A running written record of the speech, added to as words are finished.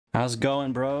How's it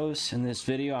going, bros? In this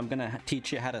video, I'm gonna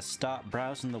teach you how to stop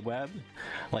browsing the web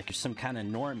like you're some kind of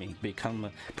normie, become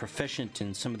proficient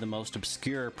in some of the most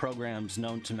obscure programs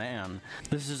known to man.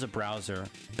 This is a browser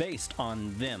based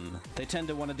on VIMB. They tend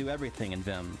to want to do everything in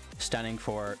VIMB, standing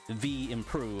for V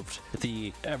improved,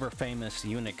 the ever-famous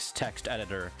UNIX text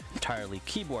editor, entirely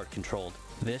keyboard controlled.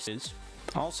 This is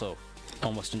also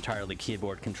almost entirely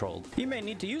keyboard controlled. You may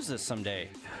need to use this someday.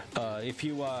 If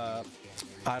you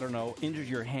I don't know, injured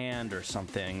your hand or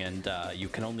something, and you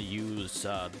can only use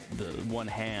the one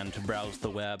hand to browse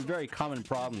the web. Very common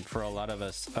problem for a lot of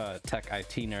us tech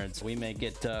IT nerds. We may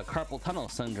get carpal tunnel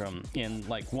syndrome in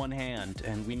like one hand,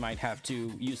 and we might have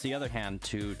to use the other hand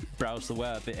to browse the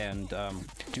web and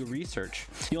do research.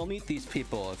 You'll meet these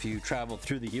people if you travel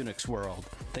through the UNIX world.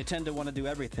 They tend to want to do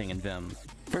everything in VIMB.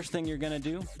 First thing you're going to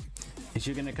do is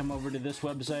you're going to come over to this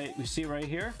website we see right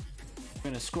here. You're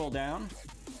going to scroll down.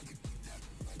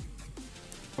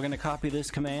 We're going to copy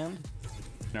this command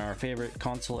in our favorite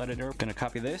console editor. We're going to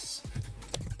copy this.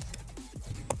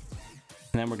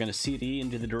 And then we're going to cd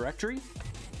into the directory.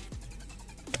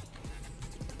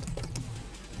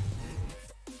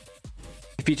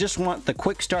 If you just want the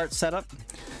quick start setup,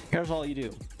 here's all you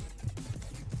do.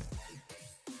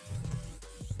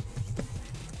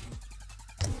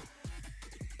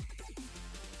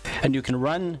 And you can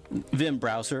run Vim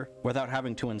browser without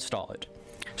having to install it.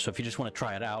 So if you just want to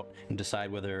try it out and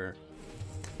decide whether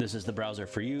this is the browser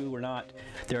for you or not,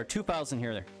 there are two files in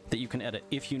here that you can edit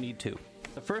if you need to.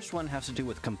 The first one has to do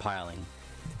with compiling.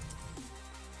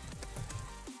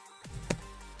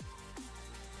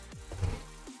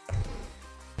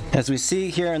 As we see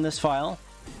here in this file,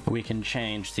 we can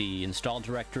change the install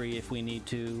directory if we need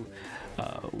to.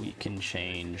 We can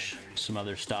change some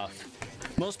other stuff.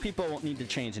 Most people won't need to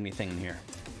change anything in here.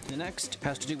 The next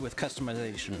has to do with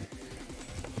customization.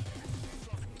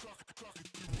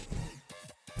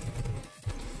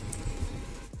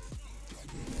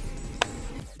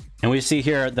 And we see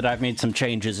here that I've made some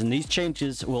changes, and these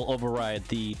changes will override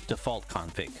the default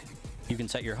config. You can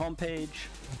set your home page,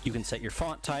 you can set your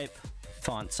font type,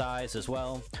 font size as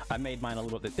well. I made mine a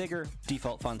little bit bigger.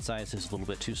 Default font size is a little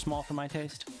bit too small for my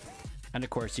taste. And of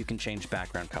course, you can change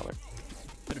background color.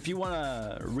 But if you want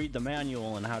to read the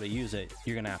manual and how to use it,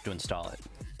 you're going to have to install it.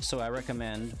 So I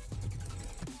recommend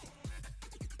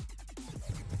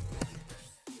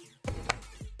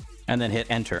and then hit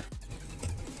enter.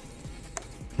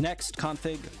 Next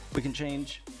config we can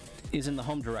change is in the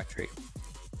home directory.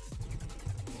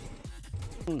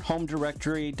 Home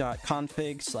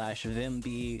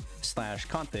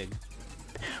directory.config/vimb/config.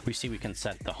 We see we can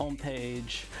set the home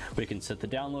page, we can set the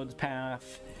downloads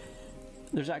path.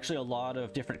 There's actually a lot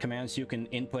of different commands you can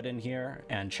input in here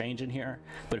and change in here,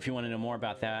 but if you want to know more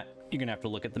about that, you're gonna have to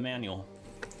look at the manual.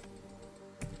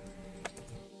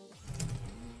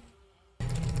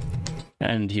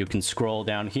 And you can scroll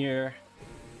down here,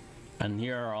 and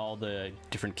here are all the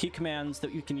different key commands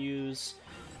that you can use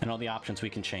and all the options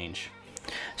we can change.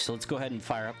 So let's go ahead and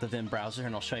fire up the Vim browser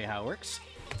and I'll show you how it works.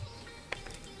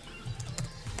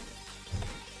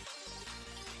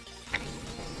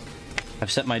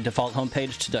 I've set my default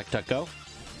homepage to DuckDuckGo,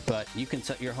 but you can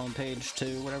set your homepage to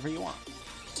whatever you want.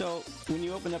 So when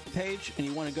you open up the page and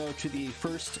you want to go to the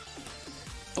first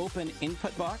open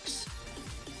input box,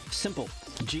 simple,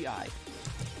 GI.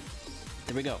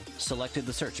 There we go, selected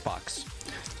the search box.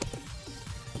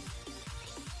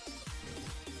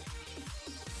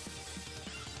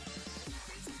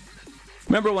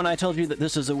 Remember when I told you that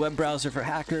this is a web browser for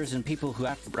hackers and people who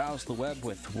have to browse the web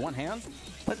with one hand?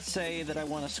 Let's say that I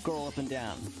want to scroll up and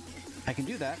down. I can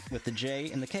do that with the J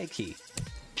and the K key.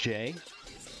 J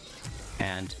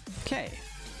and K.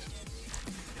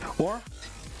 Or,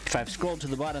 if I've scrolled to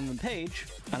the bottom of the page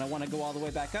and I want to go all the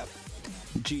way back up,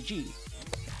 GG.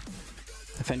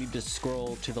 If I need to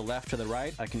scroll to the left or the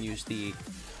right, I can use the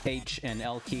H and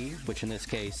L key, which in this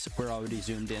case, we're already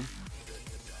zoomed in.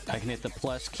 I can hit the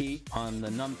plus key on the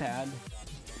numpad,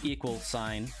 equal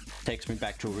sign, takes me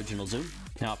back to original zoom.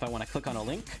 Now if I want to click on a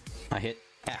link, I hit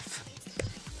F.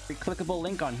 Every clickable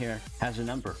link on here has a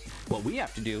number. What we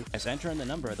have to do is enter in the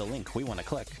number of the link we want to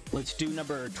click. Let's do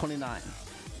number 29.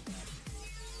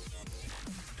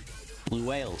 Blue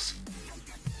whales.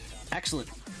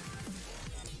 Excellent.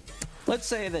 Let's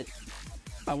say that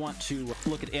I want to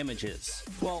look at images.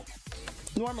 Well,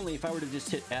 normally if I were to just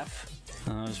hit F,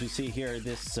 as we see here,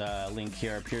 this link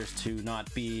here appears to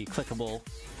not be clickable.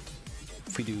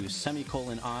 If we do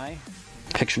semicolon-I,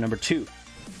 picture number 2.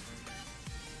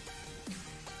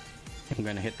 I'm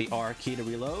going to hit the R key to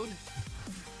reload.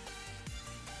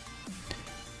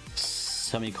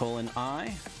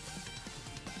 Semicolon-I,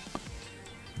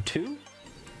 2.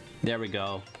 There we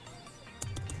go.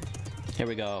 Here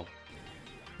we go.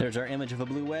 There's our image of a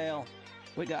blue whale.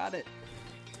 We got it.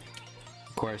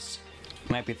 Of course,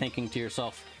 you might be thinking to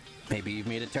yourself, maybe you've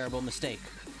made a terrible mistake.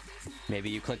 Maybe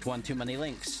you clicked one too many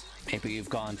links. Maybe you've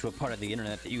gone to a part of the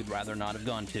internet that you'd rather not have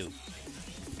gone to.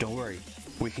 Don't worry,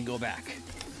 we can go back.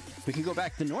 We can go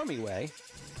back the normie way,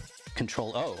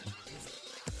 Control O.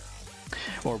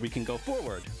 Or we can go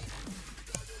forward,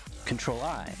 Control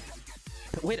I.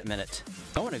 But wait a minute,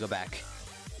 I want to go back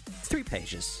 3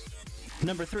 pages.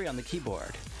 Number 3 on the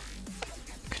keyboard,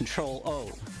 Control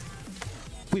O.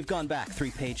 We've gone back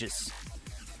 3 pages.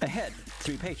 Ahead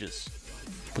 3 pages.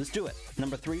 Let's do it.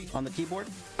 Number 3 on the keyboard,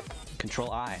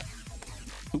 Control I.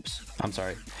 Oops, I'm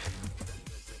sorry.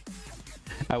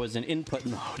 I was in input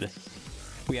mode.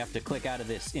 We have to click out of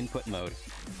this input mode.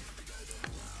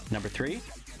 Number 3,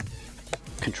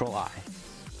 Control I.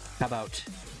 How about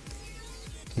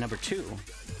number 2,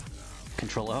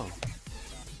 Control O?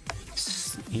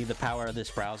 See the power of this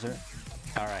browser?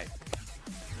 Alright.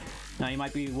 Now you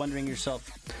might be wondering yourself,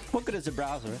 what good is a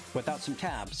browser without some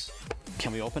tabs?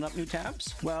 Can we open up new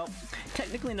tabs? Well,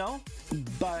 technically no,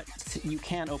 but you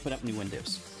can open up new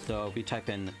windows. So if we type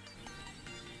in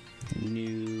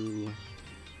new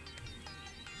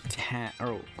tab,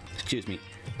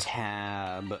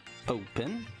 tab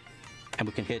open, and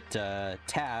we can hit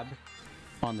tab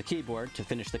on the keyboard to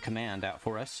finish the command out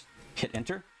for us. Hit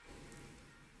enter.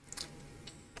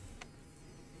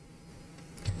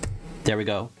 There we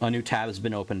go. A new tab has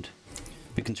been opened.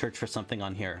 We can search for something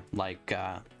on here, like,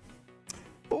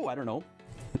 oh, I don't know,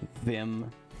 VIMB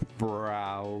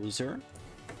browser.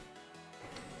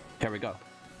 There we go.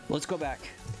 Let's go back.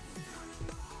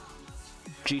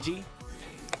 GG.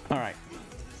 All right,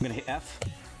 I'm gonna hit F.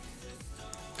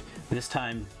 This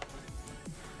time,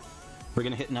 we're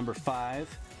gonna hit number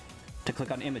 5 to click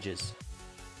on images.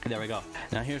 There we go.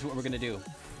 Now here's what we're gonna do.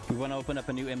 We wanna open up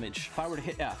a new image. If I were to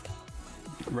hit F,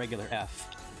 regular F,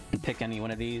 and pick any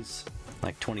one of these,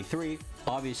 like 23,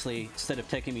 obviously instead of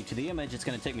taking me to the image, it's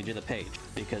going to take me to the page,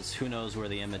 because who knows where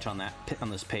the image on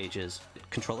this page is.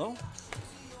 Control O,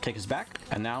 take us back,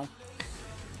 and now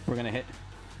we're going to hit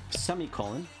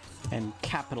semicolon and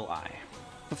capital I.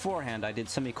 Beforehand I did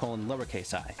semicolon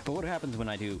lowercase I, but what happens when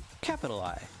I do capital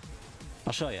I?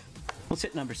 I'll show you. Let's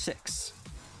hit number 6.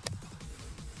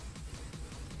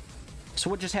 So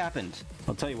what just happened?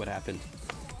 I'll tell you what happened.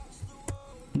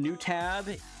 New tab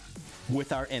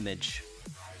with our image.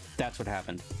 That's what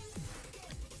happened.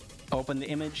 Open the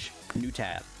image, new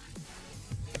tab.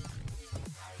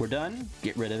 We're done.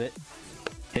 Get rid of it.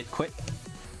 Hit quit.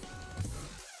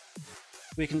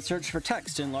 We can search for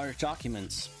text in large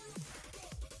documents.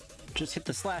 Just hit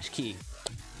the slash key.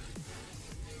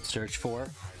 Search for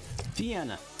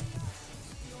Vienna.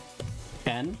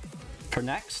 N for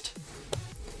next.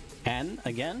 N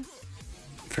again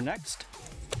for next.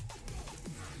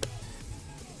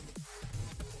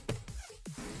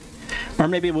 Or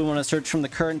maybe we want to search from the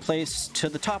current place to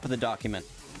the top of the document.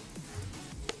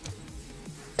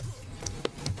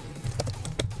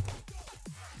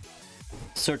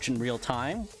 Search in real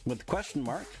time with the question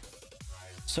mark.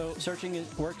 So searching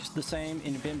works the same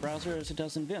in VIMB browser as it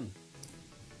does in VIMB.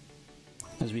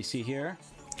 As we see here,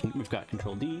 we've got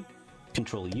Control D,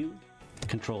 Control U,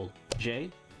 Control J,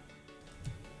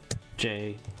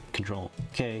 J, Control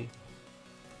K,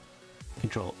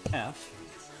 Control F,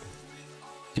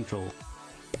 Control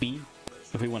B.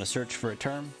 If we want to search for a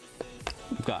term,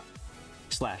 we've got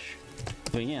slash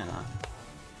Vienna.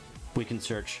 We can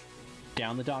search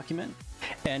down the document,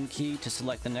 N key to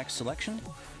select the next selection.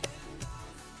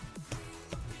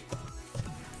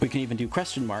 We can even do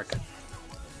question mark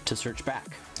to search back.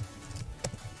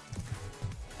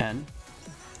 N.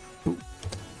 Ooh.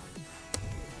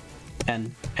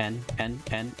 N, N, N,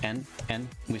 N, N, N.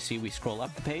 We see we scroll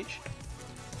up the page.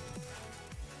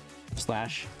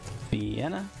 Slash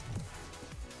Vienna.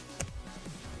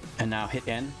 And now hit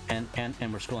N, N, N,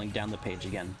 and we're scrolling down the page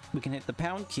again. We can hit the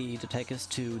pound key to take us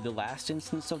to the last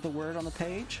instance of the word on the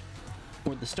page,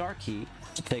 or the star key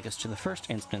to take us to the first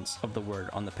instance of the word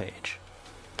on the page.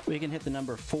 We can hit the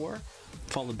number 4,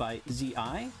 followed by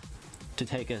ZI, to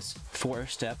take us 4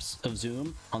 steps of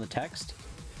zoom on the text,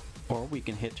 or we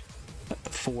can hit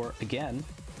 4 again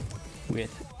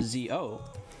with ZO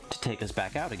to take us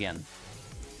back out again.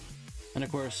 And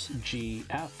of course,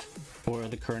 GF, or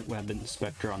the current web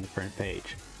inspector on the current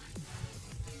page.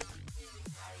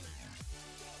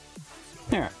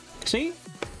 There, see?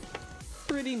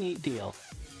 Pretty neat deal,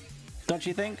 don't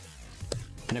you think?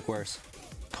 And of course,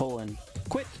 colon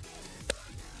quit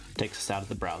takes us out of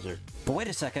the browser. But wait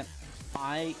a second,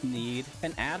 I need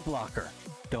an ad blocker.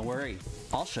 Don't worry,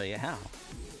 I'll show you how.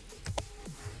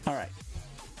 All right,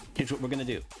 here's what we're gonna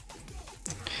do.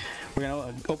 We're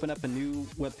gonna open up a new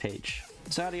web page.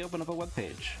 So how do you open up a web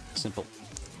page? Simple.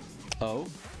 O,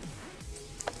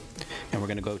 and we're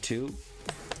gonna go to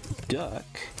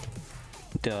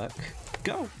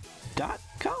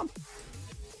duckduckgo.com.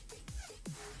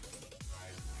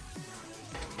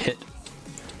 Hit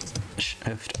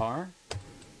Shift R.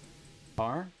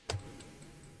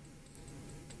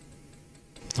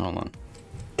 Hold on.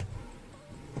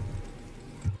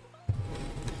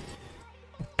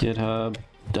 GitHub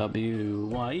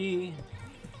WYE.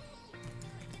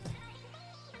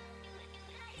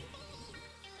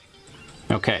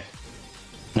 Okay.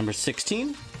 Number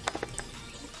 16.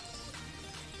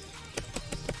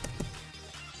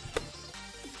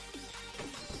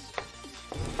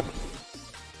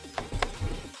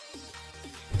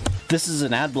 This is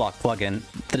an Adblock plugin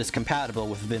that is compatible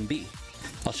with VIMB.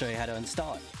 I'll show you how to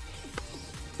install it.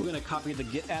 We're going to copy the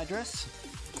Git address,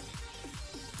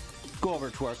 go over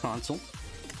to our console,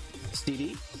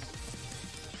 cd,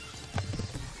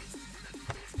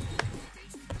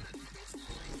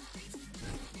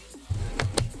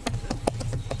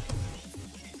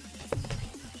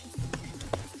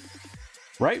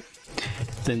 right,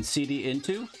 then cd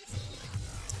into,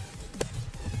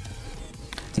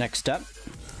 next step,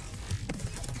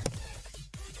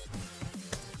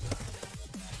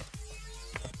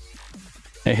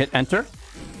 I hit enter.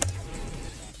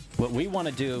 What we want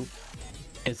to do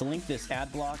is link this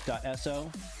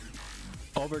adblock.so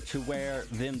over to where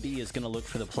VIMB is going to look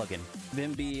for the plugin.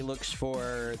 VIMB looks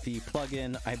for the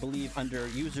plugin, I believe, under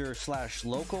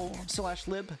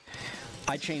user/local/lib.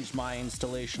 I changed my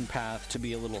installation path to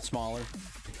be a little smaller.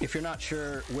 If you're not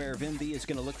sure where VIMB is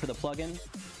going to look for the plugin,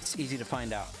 it's easy to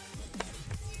find out.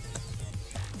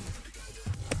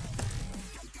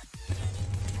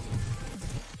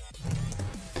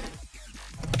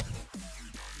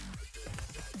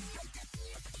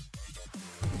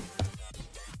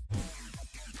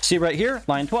 See right here,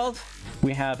 line 12,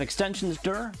 we have extensions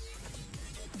dir,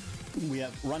 we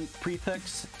have run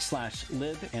prefix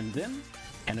 /lib and vim,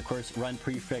 and of course run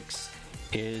prefix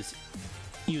is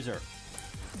user.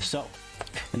 So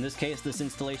in this case, this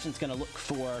installation is going to look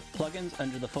for plugins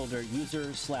under the folder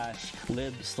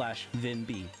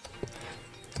user/lib/vimb.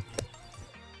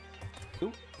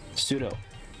 Ooh, sudo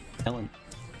ln,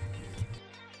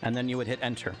 and then you would hit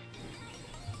enter.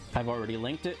 I've already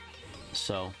linked it,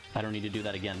 so I don't need to do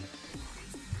that again.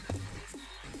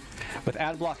 With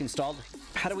Adblock installed,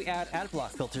 how do we add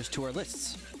Adblock filters to our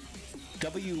lists?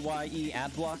 WYE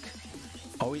Adblock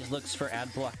always looks for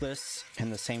Adblock lists in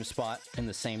the same spot in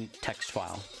the same text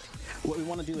file. What we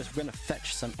want to do is we're going to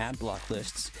fetch some Adblock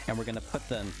lists and we're going to put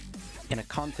them in a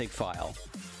config file.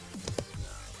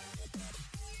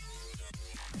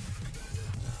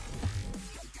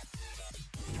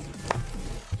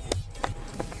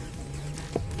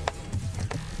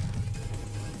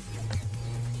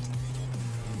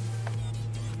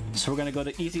 So we're going to go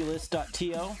to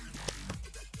easylist.to.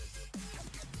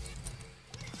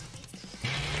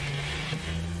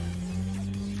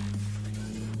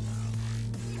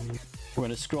 We're going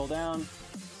to scroll down,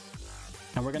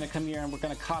 and we're going to come here and we're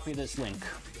going to copy this link.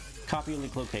 Copy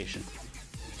link location.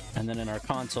 And then in our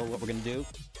console, what we're going to do,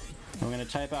 we're going to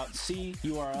type out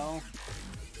CURL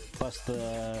plus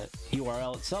the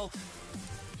URL itself,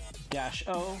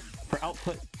 -o for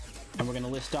output. And we're going to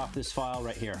list off this file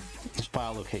right here, this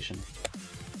file location.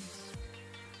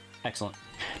 Excellent.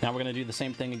 Now we're going to do the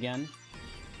same thing again,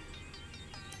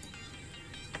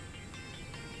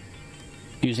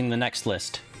 using the next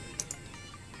list.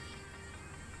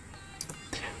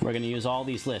 We're going to use all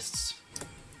these lists.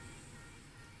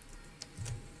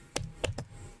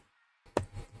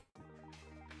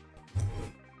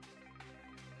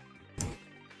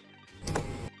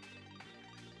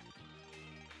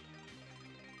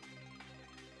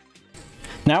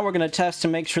 Now we're going to test to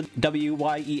make sure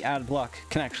WYE Adblock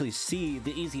can actually see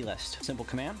the easy list. Simple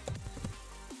command.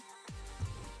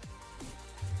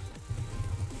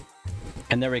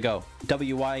 And there we go.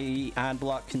 WYE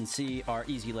Adblock can see our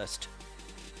easy list.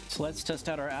 So let's test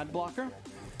out our ad blocker.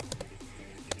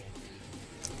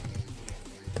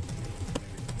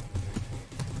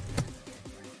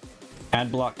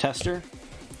 Adblock tester.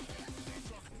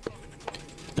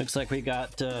 Looks like we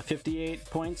got 58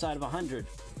 points out of 100.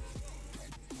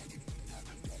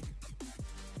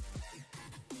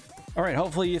 Alright,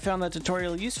 hopefully you found that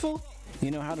tutorial useful.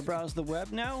 You know how to browse the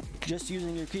web now, just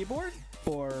using your keyboard.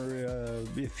 Or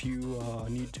if you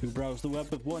need to browse the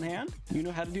web with one hand, you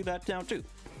know how to do that now too.